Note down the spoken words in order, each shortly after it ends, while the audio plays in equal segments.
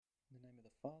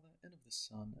Father, and of the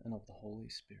Son, and of the Holy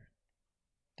Spirit.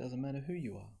 Doesn't matter who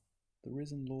you are, the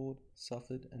risen Lord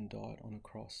suffered and died on a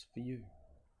cross for you.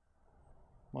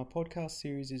 My podcast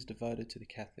series is devoted to the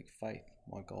Catholic faith.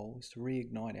 My goal is to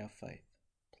reignite our faith.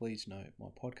 Please note, my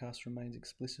podcast remains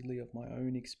explicitly of my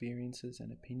own experiences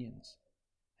and opinions.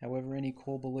 However, any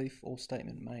core belief or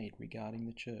statement made regarding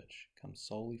the Church comes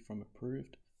solely from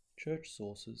approved Church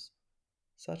sources,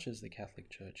 such as the Catholic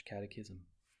Church Catechism.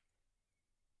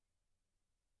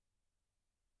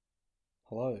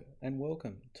 Hello and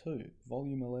welcome to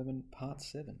Volume 11, Part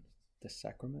 7, the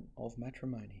Sacrament of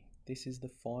Matrimony. This is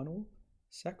the final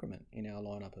sacrament in our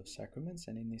lineup of sacraments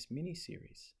and in this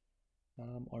mini-series.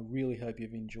 I really hope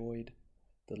you've enjoyed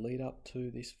the lead up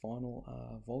to this final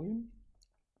volume.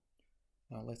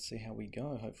 Let's see how we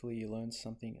go. Hopefully you learned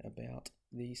something about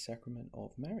the sacrament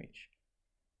of marriage.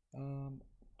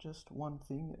 Just one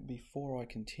thing before I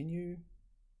continue.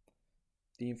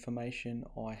 The information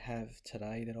I have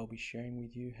today that I'll be sharing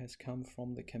with you has come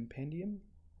from the compendium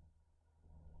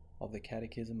of the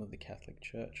Catechism of the Catholic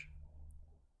Church.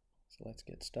 So let's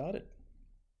get started.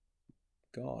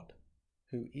 God,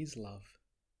 who is love,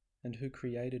 and who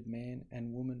created man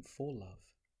and woman for love,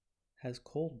 has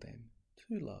called them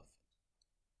to love.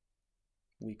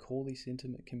 We call this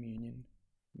intimate communion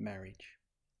marriage,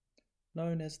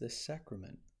 known as the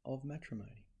Sacrament of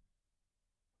Matrimony.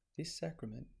 This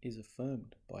sacrament is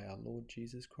affirmed by our Lord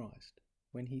Jesus Christ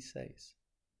when he says,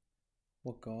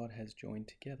 "What God has joined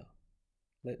together,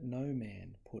 let no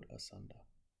man put asunder."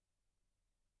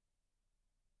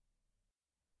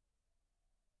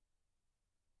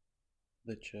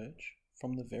 The Church,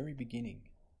 from the very beginning,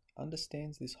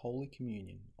 understands this holy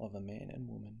communion of a man and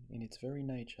woman in its very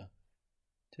nature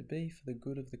to be for the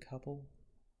good of the couple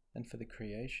and for the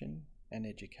creation and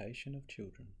education of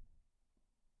children.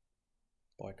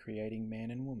 By creating man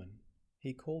and woman,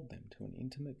 he called them to an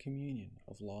intimate communion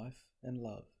of life and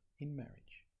love in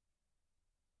marriage.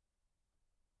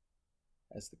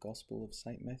 As the Gospel of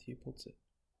St. Matthew puts it,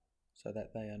 so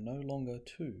that they are no longer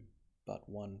two, but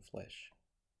one flesh.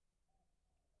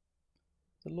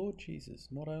 The Lord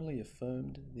Jesus not only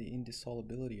affirmed the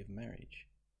indissolubility of marriage,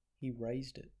 he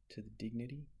raised it to the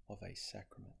dignity of a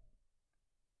sacrament.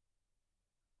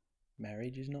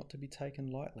 Marriage is not to be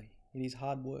taken lightly. It is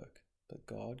hard work, but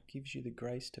God gives you the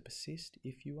grace to persist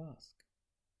if you ask.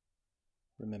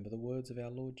 Remember the words of our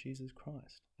Lord Jesus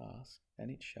Christ, "Ask,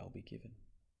 and it shall be given."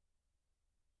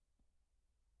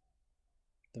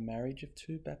 The marriage of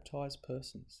two baptized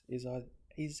persons is,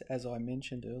 as I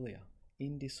mentioned earlier,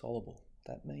 indissoluble.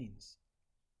 That means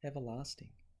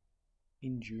everlasting,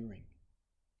 enduring.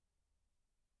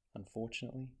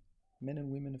 Unfortunately, men and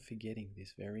women are forgetting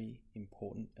this very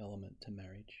important element to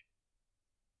marriage.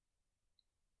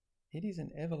 It is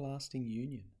an everlasting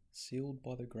union sealed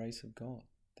by the grace of God.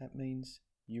 That means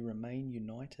you remain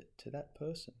united to that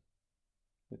person,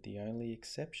 with the only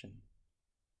exception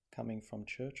coming from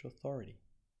church authority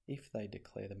if they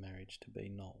declare the marriage to be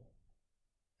null.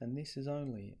 And this is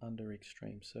only under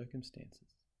extreme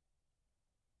circumstances.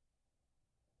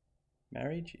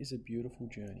 Marriage is a beautiful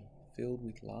journey filled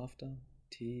with laughter,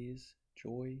 tears,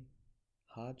 joy,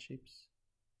 hardships,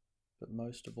 but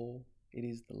most of all, it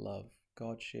is the love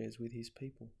God shares with his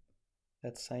people.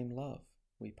 That same love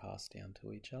we pass down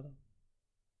to each other.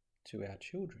 To our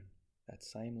children, that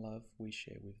same love we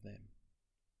share with them.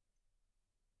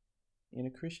 In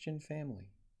a Christian family,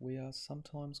 we are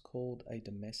sometimes called a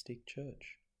domestic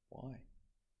church. Why?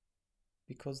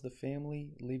 Because the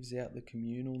family lives out the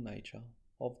communal nature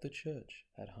of the church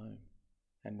at home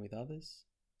and with others.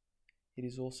 It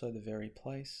is also the very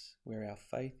place where our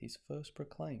faith is first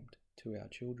proclaimed to our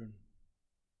children.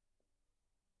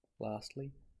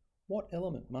 Lastly, what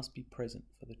element must be present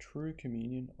for the true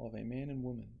communion of a man and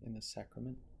woman in the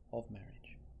sacrament of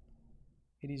marriage?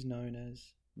 It is known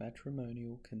as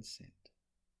matrimonial consent.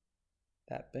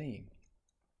 That being,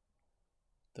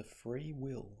 the free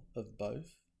will of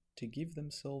both to give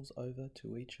themselves over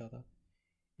to each other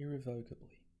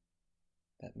irrevocably.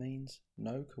 That means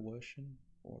no coercion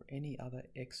or any other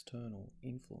external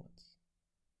influence.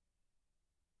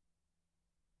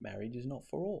 Marriage is not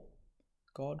for all.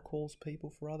 God calls people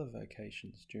for other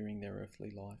vocations during their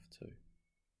earthly life too,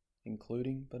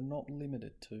 including but not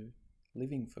limited to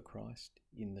living for Christ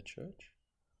in the church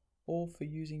or for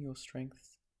using your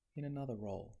strengths in another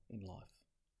role in life.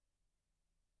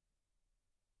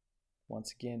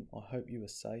 Once again, I hope you are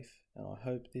safe, and I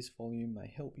hope this volume may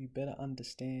help you better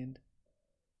understand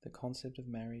the concept of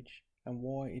marriage and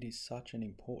why it is such an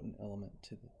important element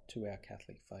to our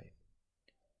Catholic faith.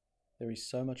 There is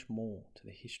so much more to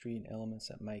the history and elements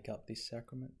that make up this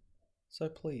sacrament, So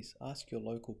please ask your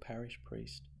local parish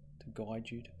priest to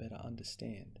guide you to better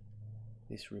understand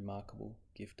this remarkable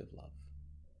gift of love.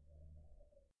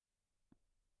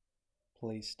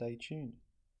 Please stay tuned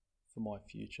for my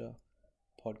future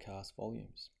podcast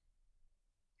volumes.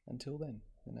 Until then,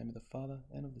 in the name of the Father,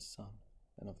 and of the Son,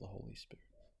 and of the Holy Spirit.